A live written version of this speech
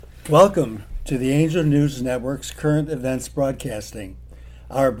Welcome to the Angel News Network's current events broadcasting.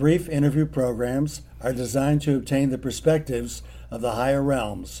 Our brief interview programs are designed to obtain the perspectives of the higher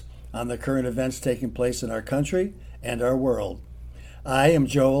realms on the current events taking place in our country and our world. I am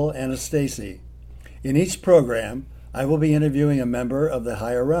Joel Anastasi. In each program, I will be interviewing a member of the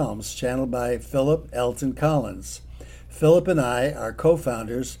higher realms, channeled by Philip Elton Collins. Philip and I are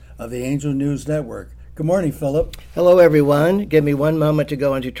co-founders of the Angel News Network. Good morning, Philip. Hello, everyone. Give me one moment to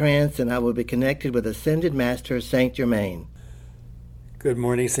go into trance, and I will be connected with Ascended Master St Germain. Good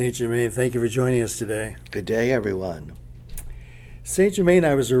morning, St Germain. Thank you for joining us today. Good day, everyone. St Germain,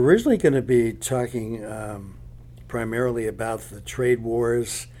 I was originally going to be talking primarily about the trade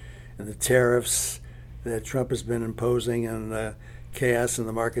wars and the tariffs that Trump has been imposing and the chaos in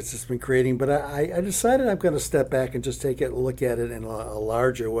the markets it's been creating, but I decided I'm going to step back and just take a look at it in a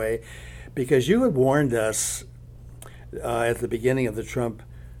larger way, because you had warned us at the beginning of the Trump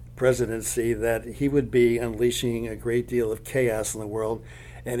presidency that he would be unleashing a great deal of chaos in the world,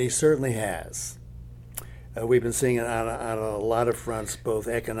 and he certainly has. We've been seeing it on a lot of fronts, both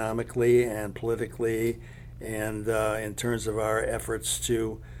economically and politically, and in terms of our efforts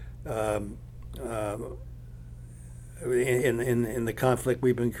to in the conflict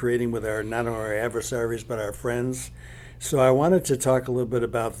we've been creating with not only our adversaries but our friends. So I wanted to talk a little bit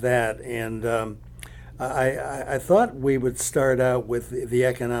about that, and I thought we would start out with the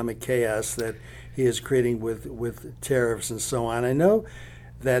economic chaos that he is creating with tariffs and so on. I know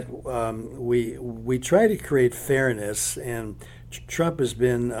that we try to create fairness, and Trump has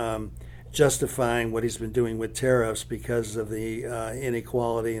been justifying what he's been doing with tariffs because of the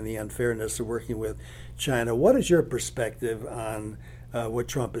inequality and the unfairness of working with China. What is your perspective on what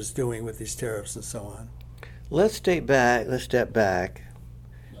Trump is doing with these tariffs and so on? Let's step back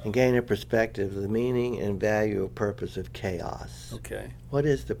and gain a perspective of the meaning and value or purpose of chaos. Okay. What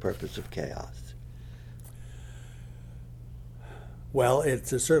is the purpose of chaos? Well,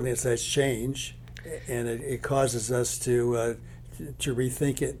 certainly it says change, and it causes us to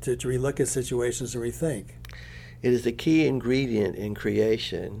rethink it, to relook at situations and rethink. It is a key ingredient in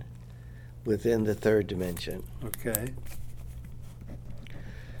creation within the third dimension. Okay.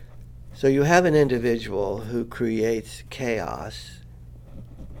 So you have an individual who creates chaos,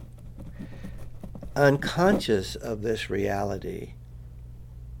 unconscious of this reality.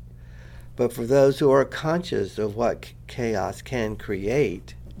 But for those who are conscious of what chaos can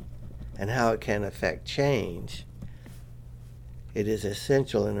create and how it can affect change, it is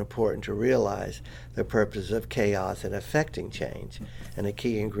essential and important to realize the purpose of chaos in affecting change and a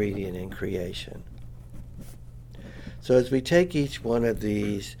key ingredient in creation. So as we take each one of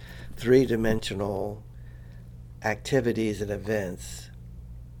these three-dimensional activities and events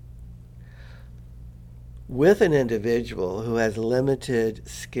with an individual who has limited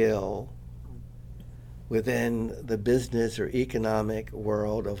skill within the business or economic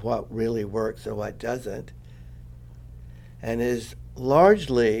world of what really works and what doesn't, and is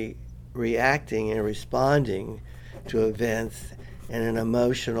largely reacting and responding to events in an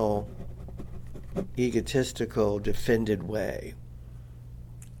emotional, egotistical, defended way,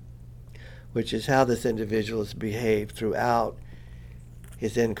 which is how this individual has behaved throughout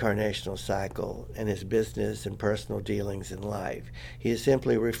his incarnational cycle and his business and personal dealings in life. He is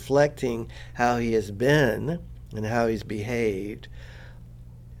simply reflecting how he has been and how he's behaved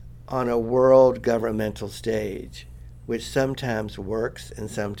on a world governmental stage, which sometimes works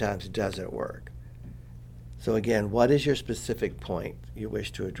and sometimes doesn't work. So again, what is your specific point you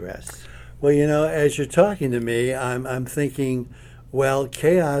wish to address? Well, as you're talking to me, I'm thinking, well,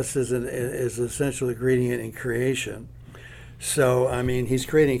 chaos is an essential ingredient in creation. So, he's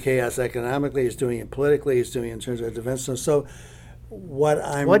creating chaos economically, he's doing it politically, he's doing it in terms of defense. So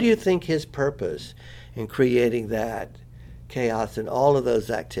what do you think his purpose in creating that chaos and all of those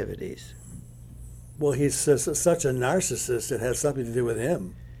activities? Well, he's such a narcissist, it has something to do with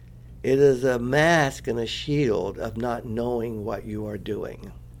him. It is a mask and a shield of not knowing what you are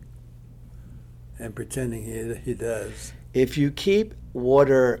doing. And pretending he does. If you keep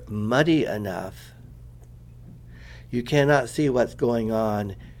water muddy enough, you cannot see what's going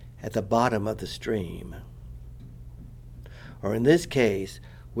on at the bottom of the stream. Or in this case,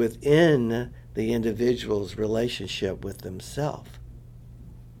 within the individual's relationship with themselves.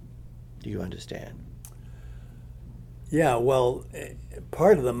 Do you understand? Yeah, well,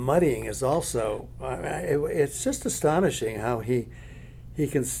 part of the muddying is also, it's just astonishing how he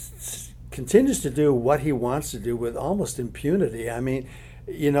continues to do what he wants to do with almost impunity.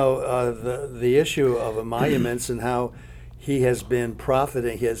 The issue of emoluments and how he has been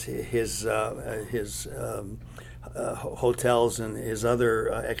profiting his hotels and his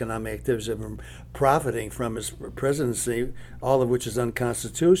other economic activities have been profiting from his presidency, all of which is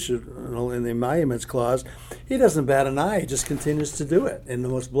unconstitutional in the Emoluments Clause, he doesn't bat an eye. He just continues to do it in the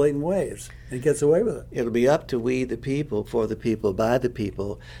most blatant ways. And he gets away with it. It'll be up to we, the people, for the people, by the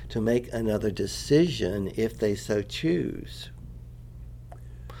people, to make another decision if they so choose,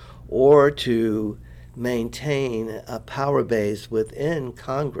 or to maintain a power base within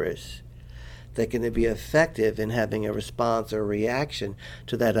Congress that can be effective in having a response or reaction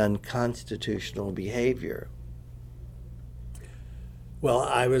to that unconstitutional behavior. Well,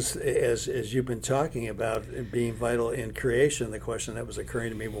 I was, as you've been talking about it being vital in creation, the question that was occurring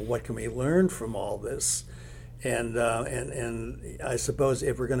to me, well, what can we learn from all this? And I suppose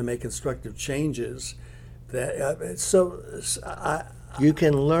if we're going to make constructive changes, you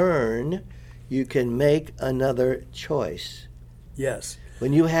can learn, you can make another choice. Yes.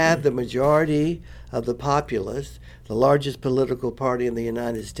 When you have the majority of the populace, the largest political party in the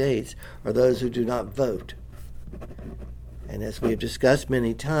United States are those who do not vote. And as we've discussed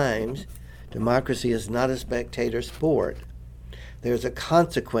many times, democracy is not a spectator sport. There's a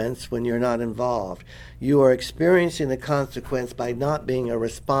consequence when you're not involved. You are experiencing the consequence by not being a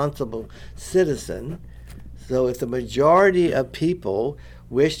responsible citizen. So if the majority of people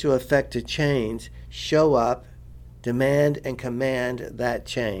wish to effect a change, show up, demand and command that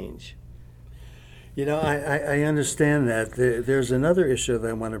change. You know, I understand that. There's another issue that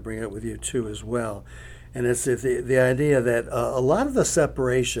I want to bring up with you, too, as well. And it's the idea that a lot of the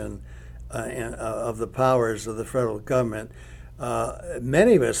separation of the powers of the federal government,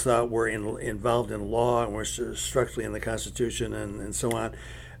 many of us thought were involved in law and were structurally in the Constitution and so on.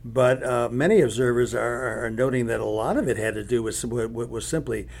 But many observers are noting that a lot of it had to do with what was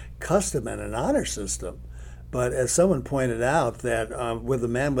simply custom and an honor system. But as someone pointed out, that with a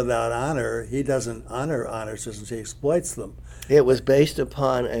man without honor, he doesn't honor systems, he exploits them. It was based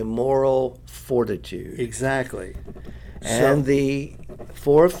upon a moral fortitude. Exactly. And the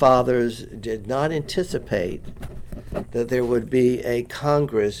forefathers did not anticipate that there would be a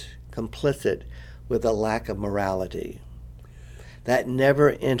Congress complicit with a lack of morality. That never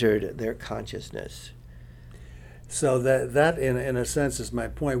entered their consciousness. So that in a sense is my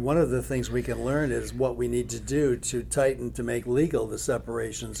point. One of the things we can learn is what we need to do to tighten, to make legal the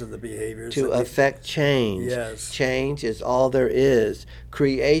separations and the behaviors. To affect change. Yes. Change is all there is.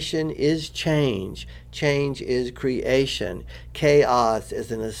 Creation is change. Change is creation. Chaos is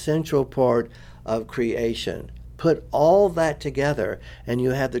an essential part of creation. Put all that together and you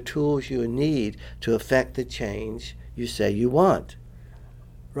have the tools you need to affect the change you say you want.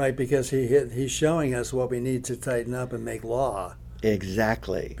 Right, because he's showing us what we need to tighten up and make law.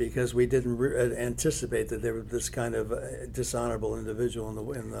 Exactly. Because we didn't anticipate that there was this kind of dishonorable individual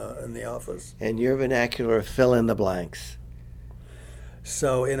in the office. And your vernacular, fill in the blanks.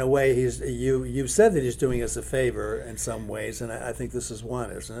 So in a way, you've said that he's doing us a favor in some ways, and I think this is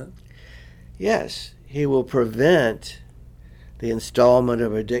one, isn't it? Yes, he will prevent the installment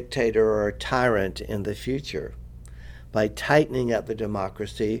of a dictator or a tyrant in the future by tightening up the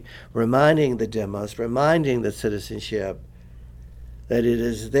democracy, reminding the demos, reminding the citizenship that it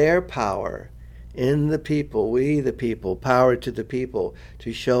is their power in the people, we the people, power to the people,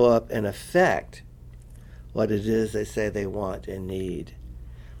 to show up and affect what it is they say they want and need.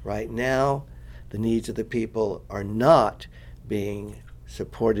 Right now, the needs of the people are not being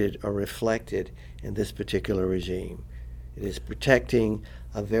supported or reflected in this particular regime. It is protecting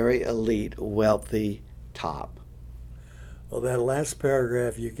a very elite, wealthy top. Well, that last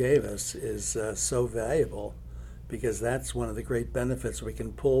paragraph you gave us is so valuable, because that's one of the great benefits we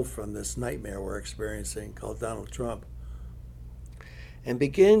can pull from this nightmare we're experiencing called Donald Trump. And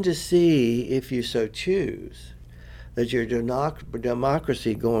begin to see, if you so choose, that your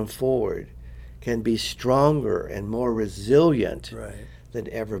democracy going forward can be stronger and more resilient than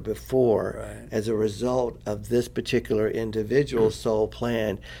ever before as a result of this particular individual's sole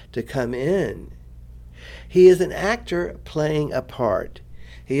plan to come in. He is an actor playing a part.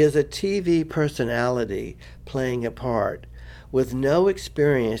 He is a TV personality playing a part with no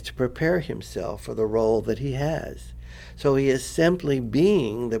experience to prepare himself for the role that he has. So he is simply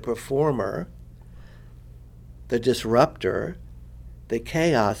being the performer, the disruptor, the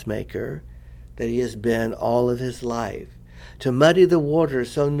chaos maker that he has been all of his life, to muddy the water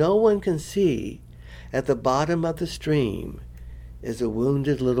so no one can see at the bottom of the stream is a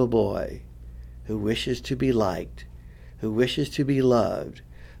wounded little boy who wishes to be liked, who wishes to be loved,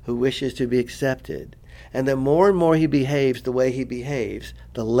 who wishes to be accepted. And the more and more he behaves the way he behaves,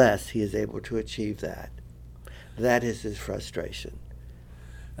 the less he is able to achieve that. That is his frustration.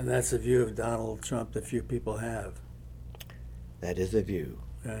 And that's a view of Donald Trump that few people have. That is a view.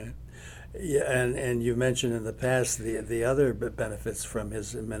 Right. Yeah, and you mentioned in the past the other benefits from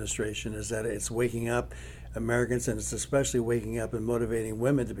his administration is that it's waking up Americans, and it's especially waking up and motivating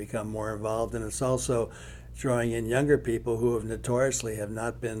women to become more involved, and it's also drawing in younger people who have notoriously have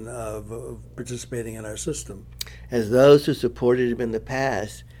not been participating in our system. As those who supported him in the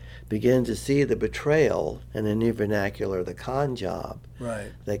past begin to see the betrayal, and in new vernacular, the con job,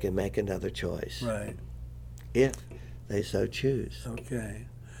 Right. they can make another choice. Right. If they so choose. Okay.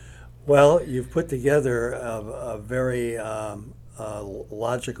 Well, you've put together a very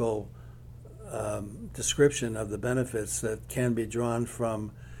logical description of the benefits that can be drawn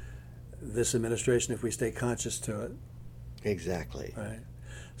from this administration if we stay conscious to it. Exactly. Right.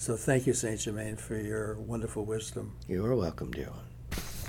 So thank you, St. Germain, for your wonderful wisdom. You are welcome, dear one.